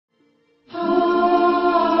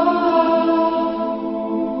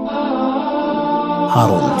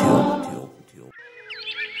ሃሩን ቲዩብ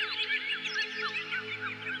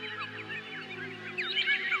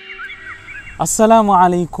السلام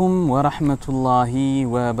عليكم ورحمة الله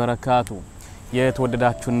وبركاته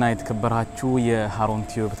የተወደዳችሁና የተከበራችሁ የሃሩን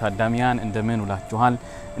ቲዩብ ታዳሚያን እንደምን ውላችኋል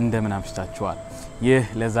እንደምን አምሽታችኋል ይህ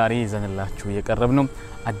ለዛሬ ይዘንላችሁ የቀረብነው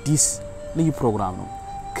አዲስ ልዩ ፕሮግራም ነው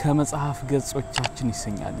ከመጽሐፍ ገጾቻችን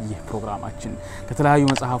ይሰኛል ይህ ፕሮግራማችን ከተለያዩ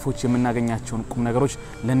መጽሐፎች የምናገኛቸውን ቁም ነገሮች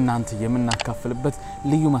ለእናንተ የምናካፍልበት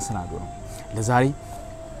ልዩ መሰናዶ ነው ለዛሬ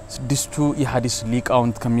ስድስቱ የሐዲስ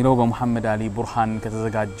ሊቃውንት ከሚለው በመሐመድ አሊ ቡርሃን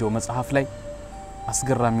ከተዘጋጀው መጽሐፍ ላይ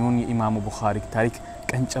አስገራሚውን የኢማሙ ቡኻሪ ታሪክ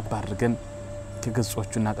ቀንጨብ አድርገን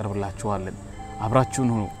ከገጾቹ እናቀርብላችኋለን አብራችሁን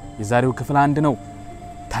ሁኑ የዛሬው ክፍል 1 ነው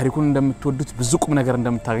ታሪኩን እንደምትወዱት ብዙ ቁም ነገር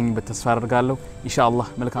እንደምታገኙበት ተስፋ አደርጋለሁ ኢንሻአላህ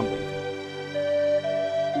መልካም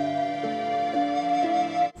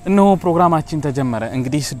እነሆ ፕሮግራማችን ተጀመረ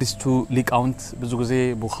እንግዲህ ስድስቱ ሊቃውንት ብዙ ጊዜ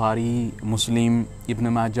ቡኻሪ ሙስሊም ኢብኑ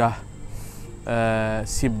ማጃህ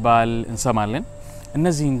ሲባል እንሰማለን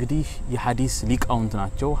እነዚህ እንግዲህ የሐዲስ ሊቃውንት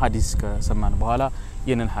ናቸው ሐዲስ ከሰማን በኋላ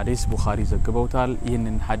ይህንን ሐዲስ ቡኻሪ ዘግበውታል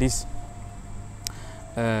ይህንን ሐዲስ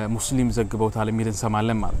ሙስሊም ዘግበውታል የሚልን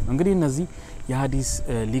ሰማለን ማለት ነው እንግዲህ እነዚህ የሐዲስ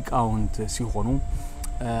ሊቃውንት ሲሆኑ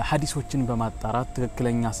ሐዲሶችን በማጣራት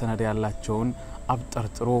ትክክለኛ ሰነድ ያላቸውን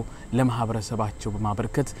አብጠርጥሮ ለማህበረሰባቸው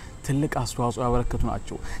በማበርከት ትልቅ አስተዋጽኦ ያበረከቱ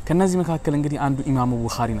ናቸው ከነዚህ መካከል እንግዲህ አንዱ ኢማሙ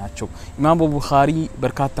ቡኻሪ ናቸው ኢማሙ ቡኻሪ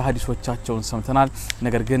በርካታ ሐዲሶቻቸውን ሰምተናል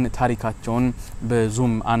ነገር ግን ታሪካቸውን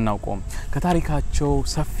በዙም አናውቀውም ከታሪካቸው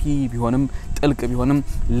ሰፊ ቢሆንም ጥልቅ ቢሆንም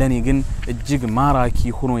ለኔ ግን እጅግ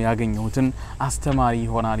ማራኪ ሆኖ ያገኘሁትን አስተማሪ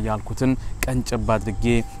ይሆናል ያልኩትን ቀንጨብ አድርጌ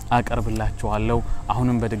አቀርብላችኋለሁ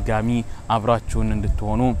አሁንም በድጋሚ አብራችሁን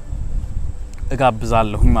እንድትሆኑ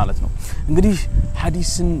እጋብዛለሁኝ ማለት ነው እንግዲህ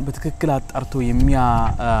ሐዲስን በትክክል አጣርተው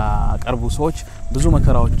የሚያቀርቡ ሰዎች ብዙ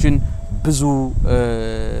መከራዎችን ብዙ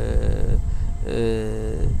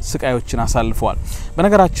ስቃዮችን አሳልፈዋል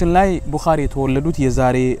በነገራችን ላይ ቡኻሪ የተወለዱት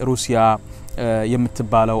የዛሬ ሩሲያ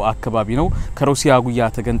የምትባለው አካባቢ ነው ከሩሲያ ጉያ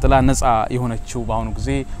ተገንጥላ ነፃ የሆነችው ባሁኑ ጊዜ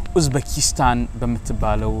ኡዝቤኪስታን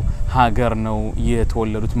በምትባለው ሀገር ነው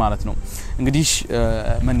የተወለዱት ማለት ነው እንግዲህ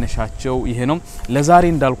መነሻቸው ይሄ ነው ለዛሬ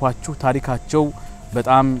እንዳልኳችሁ ታሪካቸው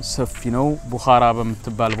በጣም ሰፊ ነው ቡኻራ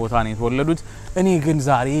በምትባል ቦታ ነው የተወለዱት እኔ ግን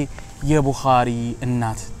ዛሬ የቡኻሪ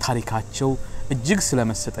እናት ታሪካቸው እጅግ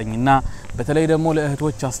ስለመሰጠኝና በተለይ ደግሞ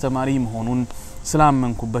ለእህቶች አስተማሪ መሆኑን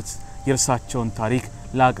ስላመንኩበት የርሳቸውን ታሪክ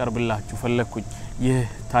ላቀርብላችሁ ፈለኩኝ ይህ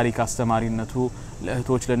ታሪክ አስተማሪነቱ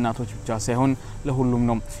ለእህቶች ለእናቶች ብቻ ሳይሆን ለሁሉም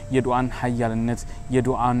ነው የዱዓን ሐያልነት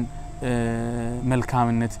የዱዓን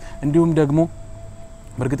መልካምነት እንዲሁም ደግሞ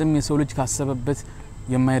በርግጥም የሰው ልጅ ካሰበበት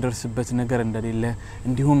የማይደርስበት ነገር እንደሌለ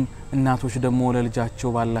እንዲሁም እናቶች ደግሞ ለልጃቸው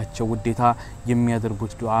ባላቸው ውዴታ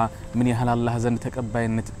የሚያደርጉት ዱዓ ምን ያህል አላህ ዘንድ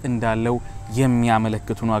ተቀባይነት እንዳለው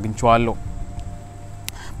የሚያመለክቱ ነው አግኝቻለሁ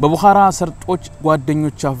በቡኻራ ሰርጦች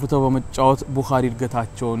ጓደኞች አፍርተው በመጫወት ቡኻሪ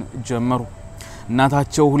እድገታቸውን ጀመሩ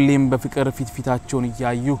እናታቸው ሁሌም በፍቅር ፊትፊታቸውን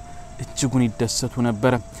ያዩ እጅጉን ይደሰቱ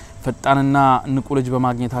ነበር ፈጣንና ንቁ ልጅ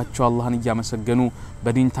በማግኘታቸው አላህን ያመሰገኑ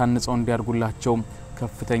በዲን ታንጸው እንዲያርጉላቸው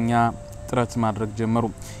ከፍተኛ ጥረት ማድረግ ጀመሩ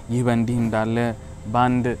ይህ በእንዲህ እንዳለ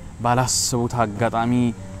ባንድ ባላሰቡት አጋጣሚ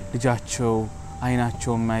ልጃቸው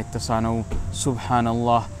አይናቸው ማየት ተሳነው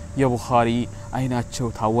ሱብሃንአላህ የቡኻሪ አይናቸው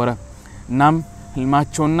ታወረ እናም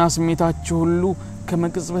ህልማቸውና ስሜታቸው ሁሉ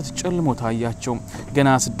ከመቅጽበት ጨልሞ ታያቸው ገና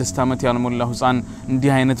 6 ዓመት ያልሞላው ህፃን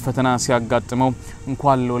እንዲህ አይነት ፈተና ሲያጋጥመው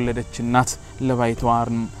እንኳን ለወለደች እናት ለባይተዋር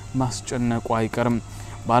ማስጨነቁ አይቀርም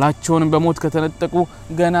ባላቸውን በሞት ከተነጠቁ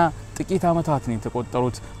ገና ጥቂት ዓመታት ነው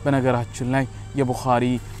የተቆጠሩት በነገራችን ላይ የቡኻሪ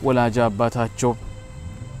ወላጅ አባታቸው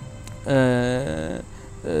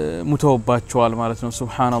ሙተውባቸዋል ማለት ነው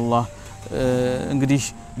ሱብሃንአላህ እንግዲህ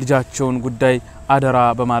ልጃቸውን ጉዳይ አደራ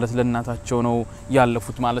በማለት ለእናታቸው ነው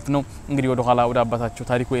ያለፉት ማለት ነው እንግዲህ ወደ ኋላ ወደ አባታቸው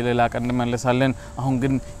ታሪክ ወይ ሌላ ቀን እንመለሳለን አሁን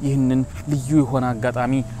ግን ይህንን ልዩ የሆነ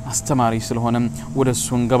አጋጣሚ አስተማሪ ስለሆነ ወደሱ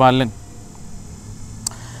እንገባለን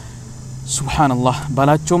ሱብሃንአላህ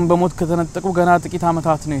ባላቸውን በሞት ከተነጠቁ ገና ጥቂት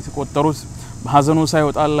ዓመታት ነው የተቆጠሩት በሐዘኑ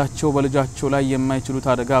ሳይወጣላቸው በልጃቸው ላይ የማይችሉት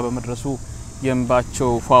አደጋ በመድረሱ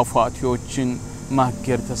የእንባቸው ፏፏቴዎችን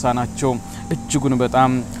ማገር ተሳናቸው እጅጉን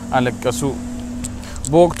በጣም አለቀሱ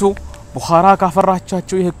በወቅቱ ቡኻራ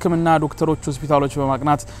ካፈራቻቸው የህክምና ዶክተሮች ሆስፒታሎች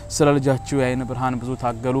በማቅናት ስለ ልጃቸው የአይን ብርሃን ብዙ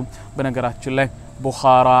ታገሉ በነገራችን ላይ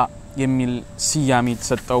ቡኻራ የሚል ስያሜ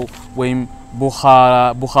ተሰጠው ወይም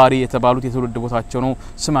ቡኻሪ የተባሉት የትውልድ ቦታቸው ነው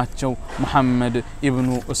ስማቸው መሐመድ ኢብኑ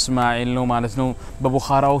እስማኤል ነው ማለት ነው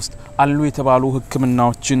በቡኻራ ውስጥ አሉ የተባሉ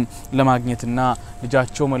ህክምናዎችን ለማግኘትና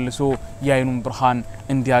ልጃቸው መልሶ የአይኑን ብርሃን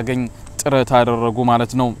እንዲያገኝ ጥረት አደረጉ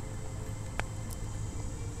ማለት ነው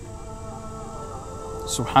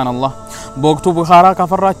ሱብሃንአላህ በወቅቱ ቡኻራ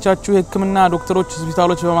ካፈራቻቸው የህክምና ዶክተሮች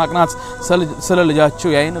ሆስፒታሎች በማቅናት ስለ ልጃቸው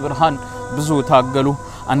የአይን ብርሃን ብዙ ታገሉ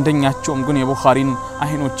አንደኛቸውም ግን የቡኻሪን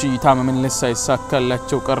አይኖች እይታ መመለስ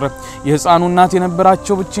ሳይሳካላቸው ቀረ የህፃኑ እናት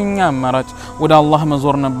የነበራቸው ብቸኛ አማራጭ ወደ አላህ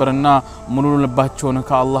መዞር ነበርና ሙሉ ልባቸውን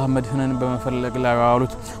ከአላህ መድህንን በመፈለግ ላይ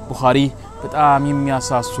ያዋሉት ቡኻሪ በጣም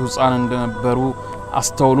የሚያሳሱ ህፃን እንደነበሩ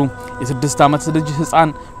አስተውሉ የ6 ዓመት ልጅ ህፃን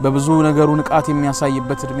በብዙ ነገሩ ንቃት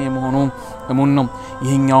የሚያሳይበት እድሜ መሆኑ እሙን ነው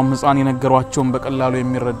ይሄኛው ህፃን የነገሯቸውን በቀላሉ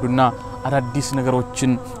የሚረዱና አዳዲስ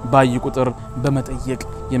ነገሮችን ባይ ቁጥር በመጠየቅ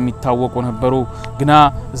የሚታወቁ ነበሩ ግና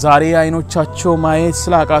ዛሬ አይኖቻቸው ማየት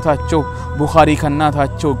ስላቃታቸው ቡኻሪ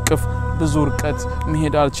ከናታቸው ቅፍ ብዙ ርቀት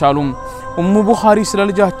መሄድ አልቻሉም ኡሙ ቡኻሪ ስለ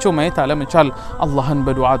ልጃቸው ማየት አለመቻል አላህን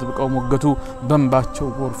በዱዓ አጥብቀው ሞገቱ በእንባቸው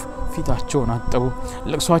ጎርፍ ፊታቸውን አጠቡ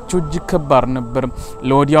ለቅሷቸው እጅግ ከባድ ነበር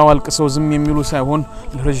ለወዲያው አልቅሰው ዝም የሚሉ ሳይሆን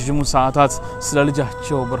ለረጅሙ ሰዓታት ስለ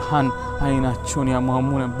ልጃቸው ብርሃን አይናቸውን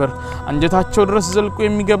ያሟሙ ነበር አንጀታቸው ድረስ ዘልቆ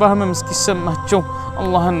የሚገባ ህመም እስኪሰማቸው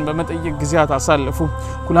አላህን በመጠየቅ ጊዜያት አሳለፉ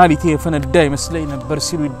ኩላሊቴ ፈነዳ ይመስለኝ ነበር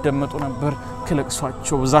ሲሉ ይደመጡ ነበር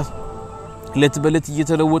ከለቅሷቸው ብዛት ለትበለት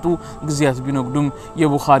እየተለወጡ ጊዜያት ቢነግዱም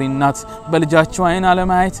የቡኻሪ እናት በልጃቸው አይን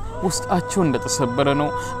አለማየት ውስጣቸው እንደተሰበረ ነው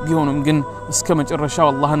ቢሆንም ግን እስከ መጨረሻው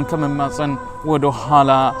አላህን ከመማጸን ወደ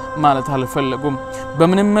ኋላ ማለት አልፈለጉም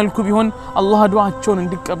በምንም መልኩ ቢሆን አላህ ዱዓቸውን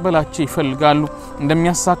እንዲቀበላቸው ይፈልጋሉ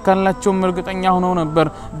እንደሚያሳካላቸው እርግጠኛ ሆነው ነበር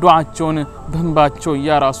ዱዓቸውን በእንባቸው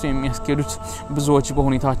ያራሱ የሚያስኬዱት ብዙዎች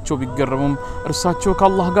በሁኔታቸው ቢገረሙም እርሳቸው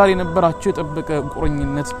ከአላህ ጋር የነበራቸው የጠበቀ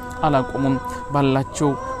ቁርኝነት አላቆሙም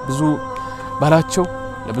ባላቸው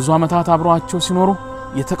ለብዙ አመታት አብረዋቸው ሲኖሩ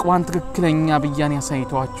የተቅዋን ትክክለኛ በያን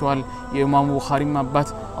ያሳይቷቸዋል የኢማሙ ቡኻሪ አባት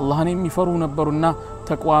አላህን የሚፈሩ ነበርና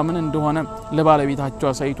ተቅዋ ምን እንደሆነ ለባለቤታቸው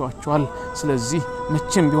ያሳይቷቸዋል ስለዚህ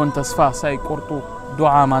መቼም ቢሆን ተስፋ ሳይቆርጡ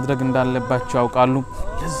ዱዓ ማድረግ እንዳለባቸው ያውቃሉ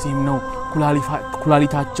ለዚህም ነው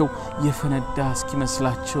ኩላሊታቸው የፈነዳ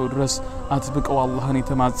እስኪመስላቸው ድረስ አጥብቀው አላህን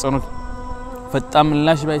የተማጸኑት ፈጣን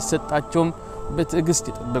ምላሽ ባይሰጣቸውም በትዕግስት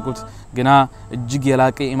የጠበቁት ግና እጅግ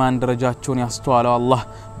የላቀ ኢማን ደረጃቸውን ያስተዋለው አላህ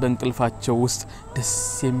በእንቅልፋቸው ውስጥ ደስ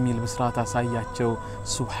የሚል ብስራት አሳያቸው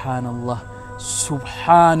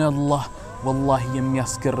ሱብሃንአላህ والله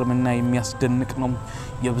የሚያስገርምና የሚያስደንቅ ነው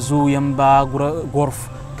የብዙ የንባ ጎርፍ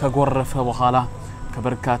ከጎረፈ በኋላ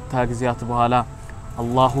ከበርካታ ጊዜያት በኋላ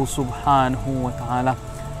አላሁ ሱብሃነሁ ወተዓላ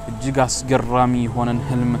እጅግ አስገራሚ ሆነን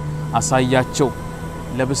ህልም አሳያቸው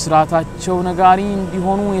ለብስራታቸው ነጋሪ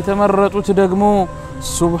እንዲሆኑ የተመረጡት ደግሞ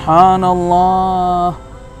ሱብሃንአላህ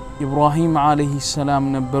ኢብራሂም አለይሂ ሰላም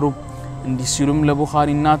ነበሩ እንዲሲሉም ለቡኻሪ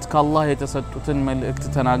እናት ከአላህ የተሰጡትን መልእክት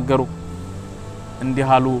ተናገሩ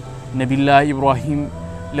እንዲሃሉ ነብዩላህ ኢብራሂም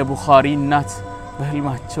ለቡኻሪ እናት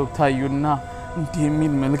በህልማቸው ታዩና እንዲህ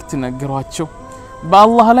የሚል መልእክት ነገሯቸው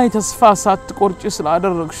በአላህ ላይ ተስፋ ሳትቆርጪ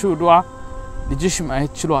ስላደረግሽው ዱዓ ልጅሽ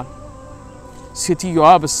ማየት ችሏል ሴትዮዋ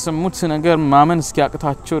በሰሙት ነገር ማመን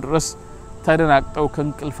እስኪያቅታቸው ድረስ ተደናቅጠው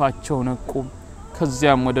ከንቅልፋቸው ነቁ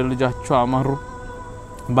ከዚያም ወደ ልጃቸው አመሩ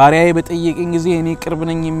ባሪያዬ በጠየቀኝ ጊዜ እኔ ቅርብ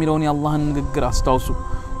ነኝ የሚለውን የአላህን ንግግር አስታውሱ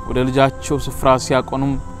ወደ ልጃቸው ስፍራ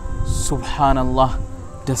ሲያቆኑም ሱብሃንአላህ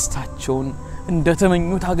ደስታቸውን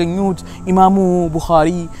እንደተመኙት አገኙት ኢማሙ ቡኻሪ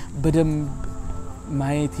በደንብ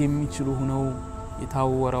ማየት የሚችሉ ሆነው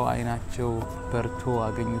የታወረው አይናቸው በርቶ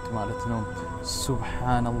አገኙት ማለት ነው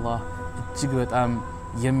ሱብሃንአላህ እጅግ በጣም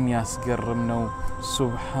የሚያስገርም ነው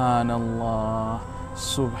ሱብሃንአላህ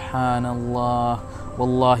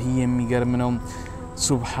والله የሚገርም ነው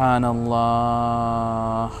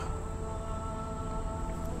ሱብሃንአላህ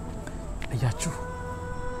አያችሁ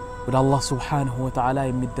ወደ አላህ ሱብሃነሁ ወተዓላ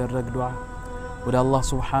የሚደረግ ዱዓ ወደ አላህ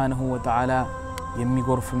ሱብሃነሁ ወተዓላ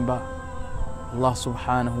የሚጎርፍ እንባ አላህ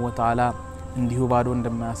ሱብሃነሁ ወተዓላ እንዲሁ ባዶ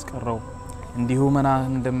እንደማያስቀረው እንዲሁ መና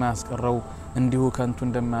እንደማያስቀረው እንዲሁ ከንቱ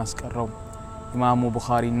እንደማያስቀረው ኢማሙ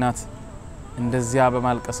ቡኻሪ እናት እንደዚያ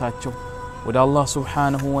በማልቀሳቸው ወደ አላህ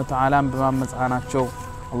ሱብሃነሁ ወተዓላ በማመጻናቸው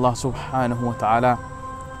አላህ ሱብሃነሁ ወተዓላ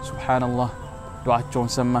ሱብሃንአላህ ዱዓቸውን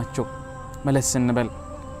ሰማቸው መለስ እንበል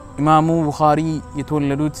ኢማሙ ቡኻሪ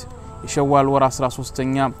የተወለዱት የሸዋል ወር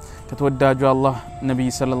 13ኛ ከተወዳጁ አላህ ነብይ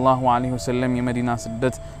ሰለላሁ ዐለይሂ ወሰለም የመዲና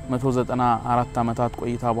ስደት 194 አመታት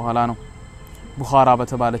ቆይታ በኋላ ነው ቡኻራ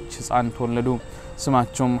በተባለች ህፃን ተወለዱ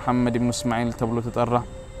ስማቸው መሐመድ ኢብኑ እስማኤል ተብሎ ተጠራ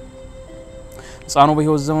ህፃኑ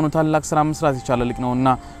በህይወት ዘመኑ ታላቅ ስራ መስራት ይቻላል ልቅነውና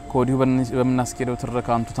ኮዲው በመናስከደው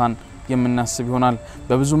ተረካንቱታን የምናስብ ይሆናል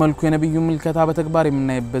በብዙ መልኩ የነብዩ ምልከታ በተግባር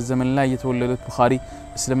የምናይበት ዘመን ላይ የተወለዱት ቡኻሪ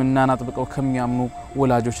እስልምናን አጥብቀው ከሚያምኑ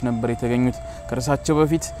ወላጆች ነበር የተገኙት ከርሳቸው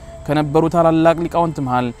በፊት ከነበሩ ታላላቅ ሊቃውንት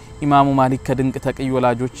መሃል ኢማሙ ማሊክ ከድንቅ ተቀይ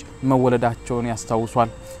ወላጆች መወለዳቸውን ያስታውሷል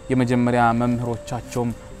የመጀመሪያ መምህሮቻቸው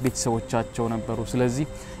ቤተሰቦቻቸው ነበሩ ስለዚህ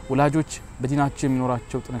ወላጆች በዲናቸው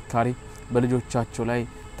የሚኖራቸው ጥንካሬ በልጆቻቸው ላይ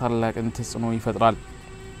ታላቅን ተጽዕኖ ይፈጥራል።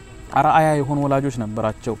 አርአያ የሆኑ ወላጆች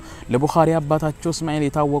ነበራቸው። ለቡኻሪ አባታቸው እስማኤል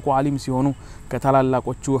የታወቁ ዓሊም ሲሆኑ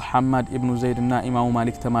ከታላላቆቹ ሐማድ ኢብኑ ዘይድና ኢማሙ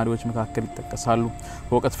ማሊክ ተማሪዎች መካከል ይጠቀሳሉ።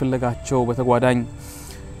 በእውቀት ፍለጋቸው በተጓዳኝ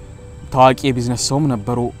ታዋቂ የቢዝነስ ሰውም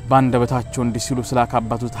ነበሩ። ባንደበታቸው እንዲህ ሲሉ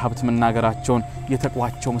ስላካባቱት ሀብት መናገራቸውን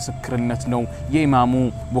የተቋቸው ምስክርነት ነው። የኢማሙ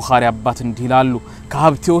ቡኻሪ አባት እንዲህ ይላሉ፣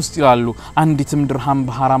 ከሀብቴ ውስጥ ይላሉ አንዲትም ድርሃም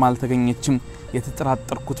በሐራም አልተገኘችም።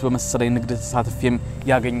 የተጠራጠርኩት በመሰለኝ ንግድ ተሳትፌም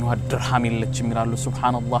ያገኘኋት ድርሃም የለችም ይላሉ።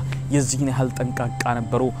 ሱብሃንአላህ የዚህን ያህል ጠንቃቃ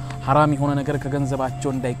ነበሩ። ሐራም የሆነ ነገር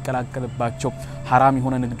ከገንዘባቸው እንዳይቀላቀልባቸው፣ ሐራም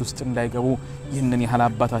የሆነ ንግድ ውስጥ እንዳይገቡ ይህንን ያህል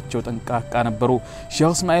አባታቸው ጠንቃቃ ነበሩ። ሼህ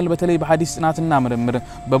እስማኤል በተለይ በሐዲስ ጥናትና ምርምር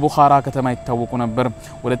በቡኻራ ከተማ ይታወቁ ነበር።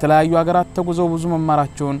 ወደ ተለያዩ ሀገራት ተጉዘው ብዙ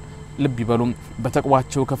መማራቸውን ልብ ይበሉ።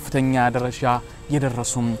 በተቅዋቸው ከፍተኛ ደረጃ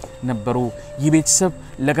የደረሱም ነበሩ። ይህ ቤተሰብ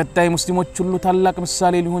ለቀጣይ ሙስሊሞች ሁሉ ታላቅ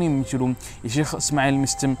ምሳሌ ሊሆን የሚችሉ የሼህ እስማኤል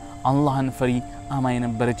ሚስትም አላህን ፈሪ አማኝ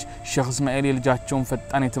ነበረች። ሼህ እስማኤል የልጃቸውን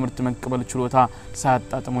ፈጣን የትምህርት መቀበል ችሎታ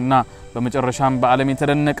ሳያጣጥሙና በመጨረሻም በዓለም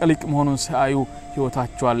የተደነቀ ሊቅ መሆኑን ሳያዩ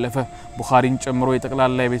ህይወታቸው አለፈ። ቡኻሪን ጨምሮ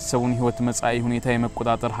የጠቅላላ የቤተሰቡን ህይወት መጻኢ ሁኔታ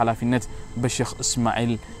የመቆጣጠር ኃላፊነት በሼህ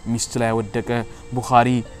እስማኤል ሚስት ላይ ወደቀ። ቡኻሪ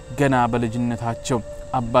ገና በልጅነታቸው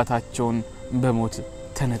አባታቸውን በሞት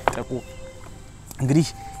ተነጠቁ። እንግዲህ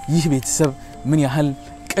ይህ ቤተሰብ ምን ያህል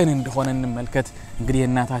ቅን እንደሆነ እንመልከት። እንግዲህ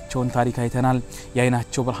እናታቸውን ታሪክ አይተናል።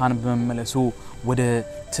 የአይናቸው ብርሃን በመመለሱ ወደ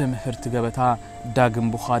ትምህርት ገበታ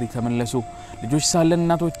ዳግም ቡኻሪ ተመለሱ። ልጆች ሳለን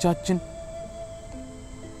እናቶቻችን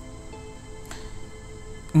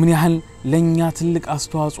ምን ያህል ለኛ ትልቅ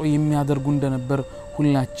አስተዋጽኦ የሚያደርጉ እንደነበር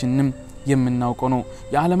ሁላችንም የምናውቀው ነው።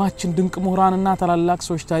 የዓለማችን ድንቅ ምሁራንና ታላላቅ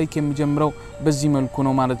ሰዎች ታሪክ የሚጀምረው በዚህ መልኩ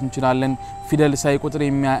ነው ማለት እንችላለን። ፊደል ሳይቆጥር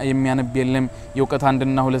የሚያነብ የለም። የእውቀት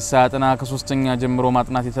አንድና ሁለት ሳያጠና ከሶስተኛ ጀምሮ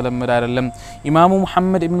ማጥናት የተለመደ አይደለም። ኢማሙ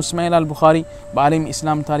ሙሐመድ ኢብኑ እስማኤል አልቡኻሪ በዓለም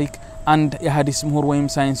ኢስላም ታሪክ አንድ የሐዲስ ምሁር ወይም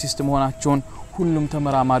ሳይንቲስት መሆናቸውን ሁሉም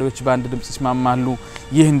ተመራማሪዎች በአንድ ድምጽ ይስማማሉ።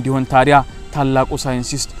 ይህ እንዲሆን ታዲያ ታላቁ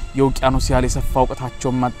ሳይንቲስት የውቅያኖስ ያህል የሰፋ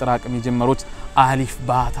እውቀታቸውን ማጠራቀም የጀመሩት አሊፍ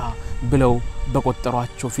ባታ ብለው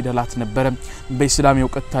በቆጠሯቸው ፊደላት ነበር። በእስላም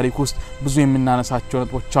የእውቀት ታሪክ ውስጥ ብዙ የምናነሳቸው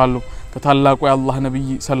ነጥቦች አሉ። ከታላቁ የአላህ ነብይ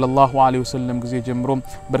ሰለላሁ ዐለይሂ ወሰለም ጊዜ ጀምሮ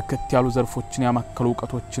በርከት ያሉ ዘርፎችን ያማከሉ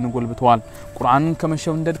እውቀቶችን ጎልብተዋል። ቁርአንን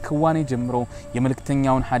ከመሸምደድ ክዋኔ ጀምሮ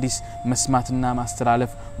የመልእክተኛውን ሐዲስ መስማትና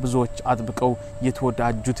ማስተላለፍ ብዙዎች አጥብቀው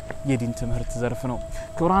የተወዳጁት የዲን ትምህርት ዘርፍ ነው።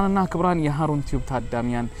 ክብራንና ክብራን የሃሩን ቲዩብ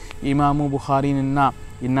ታዳሚያን የኢማሙ ቡኻሪንና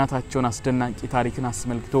የእናታቸውን አስደናቂ ታሪክን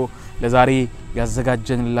አስመልክቶ ለዛሬ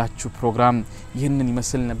ያዘጋጀንላችሁ ፕሮግራም ይህንን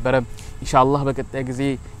ይመስል ነበር። ኢንሻአላህ በቀጣይ ጊዜ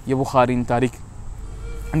የቡኻሪን ታሪክ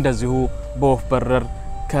እንደዚሁ በወፍ በረር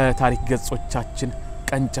ከታሪክ ገጾቻችን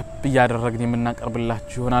ቀንጨብ ያደረግን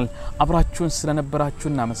የምናቀርብላችሁ ይሆናል። አብራችሁን ስለነበራችሁ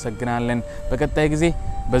እናመሰግናለን። በቀጣይ ጊዜ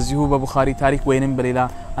በዚሁ በቡኻሪ ታሪክ ወይንም በሌላ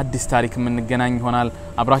አዲስ ታሪክ የምንገናኝ ይሆናል።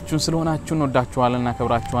 አብራችሁን ስለሆናችሁ እንወዳችኋለን፣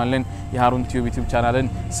 እናከብራችኋለን። የሃሩን ቲዩብ ዩቲዩብ ቻናልን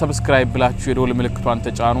ሰብስክራይብ ብላችሁ የደወል ምልክቷን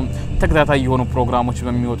ተጫኑ። ተከታታይ የሆኑ ፕሮግራሞች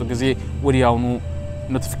በሚወጡ ጊዜ ወዲያውኑ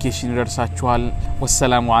ኖቲፊኬሽን ይደርሳችኋል።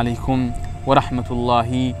 ወሰላሙ አለይኩም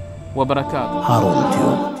ወራህመቱላሂ ወበረካቱ። ሃሩን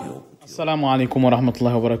ቲዩብ السلام عليكم ورحمة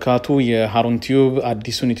الله وبركاته. يا هارون تيوب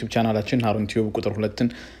አዲሱን ዩቲዩብ ቻናላችን ሃሩን ቲዩብ ቁጥር 2ን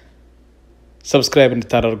ሰብስክራይብ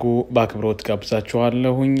እንድታደርጉ በአክብሮት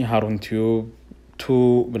ጋብዛችኋለሁኝ። ሃሩን ቲዩብ 2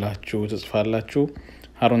 ብላችሁ ትጽፋላችሁ።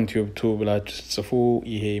 ሃሩን ቲዩብ 2 ብላችሁ ጽፉ፣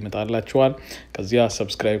 ይሄ ይመጣላችኋል። ከዚያ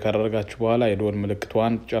ሰብስክራይብ ካደረጋችሁ በኋላ የደወል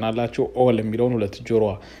ምልክቷን ትጫናላችሁ። ኦል የሚለውን ሁለት ጆሮ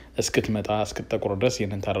እስክትመጣ እስክትጠቁር ድረስ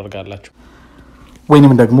ይሄንን ታደርጋላችሁ።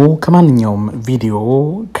 ወይንም ደግሞ ከማንኛውም ቪዲዮ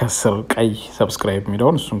ከስር ቀይ ሰብስክራይብ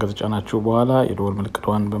የሚለውን እሱን ከተጫናችሁ በኋላ የደወል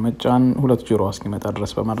ምልክቷን በመጫን ሁለት ጆሮ እስኪመጣ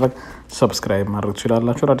ድረስ በማድረግ ሰብስክራይብ ማድረግ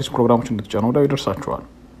ትችላላችሁ። አዲስ ፕሮግራሞች እንድትጫኑ ወዲያው ይደርሳችኋል።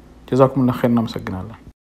 ጀዛኩሙላህ ኸይር። እናመሰግናለን።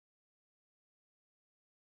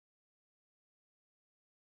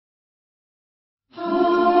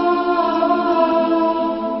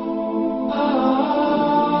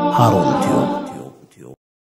 ሃሩን ቲዩብ